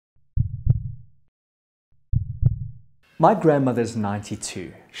My grandmother's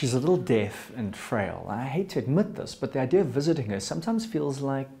 92. She's a little deaf and frail. I hate to admit this, but the idea of visiting her sometimes feels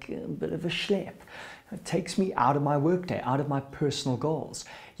like a bit of a schlep. It takes me out of my workday, out of my personal goals.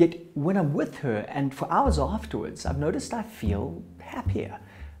 Yet when I'm with her and for hours afterwards, I've noticed I feel happier.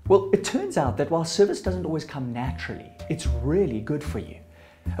 Well, it turns out that while service doesn't always come naturally, it's really good for you.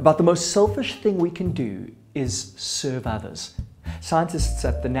 About the most selfish thing we can do is serve others. Scientists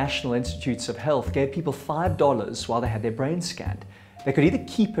at the National Institutes of Health gave people $5 while they had their brains scanned. They could either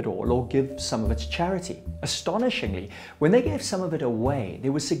keep it all or give some of it to charity. Astonishingly, when they gave some of it away,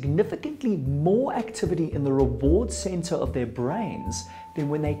 there was significantly more activity in the reward center of their brains than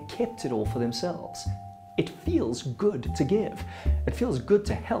when they kept it all for themselves. It feels good to give. It feels good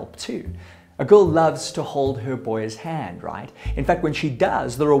to help too. A girl loves to hold her boy's hand, right? In fact, when she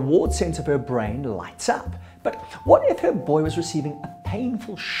does, the reward center of her brain lights up. But what if her boy was receiving a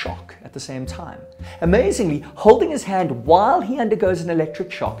painful shock at the same time? Amazingly, holding his hand while he undergoes an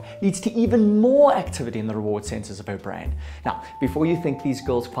electric shock leads to even more activity in the reward centers of her brain. Now, before you think these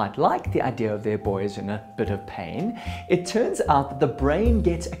girls quite like the idea of their boys in a bit of pain, it turns out that the brain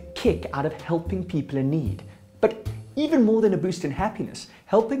gets a kick out of helping people in need. But even more than a boost in happiness,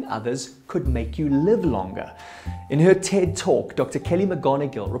 helping others could make you live longer. In her TED Talk, Dr. Kelly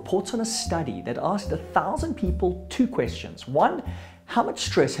McGonigal reports on a study that asked 1,000 people 2 questions. 1, how much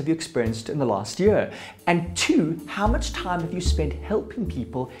stress have you experienced in the last year? And 2, how much time have you spent helping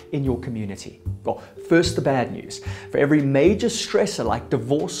people in your community? Well, first the bad news. For every major stressor like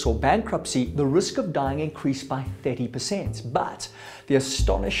divorce or bankruptcy, the risk of dying increased by 30%. But the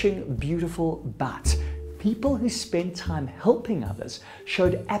astonishing, beautiful but, people who spend time helping others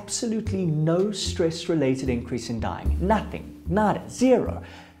showed absolutely no stress-related increase in dying. Nothing, nada, zero.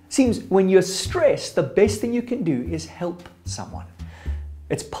 Seems when you're stressed, the best thing you can do is help someone.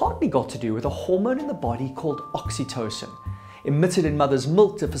 It's partly got to do with a hormone in the body called oxytocin. Emitted in mother's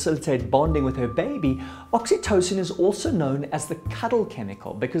milk to facilitate bonding with her baby, oxytocin is also known as the cuddle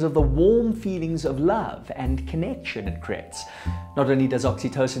chemical because of the warm feelings of love and connection it creates. Not only does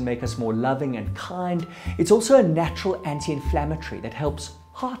oxytocin make us more loving and kind, it's also a natural anti-inflammatory that helps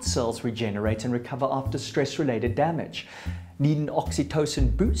heart cells regenerate and recover after stress-related damage. Need an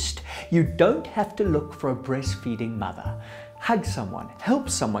oxytocin boost? You don't have to look for a breastfeeding mother. Hug someone,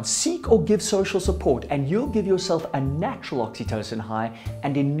 help someone, seek or give social support, and you'll give yourself a natural oxytocin high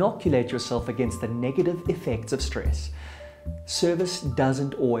and inoculate yourself against the negative effects of stress. Service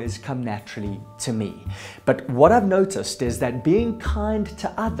doesn't always come naturally to me, but what I've noticed is that being kind to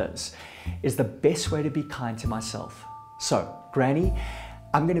others is the best way to be kind to myself. So, Granny,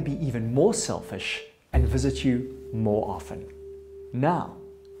 I'm going to be even more selfish and visit you more often. Now,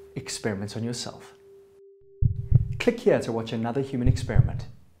 experiment on yourself. Click here to watch another human experiment.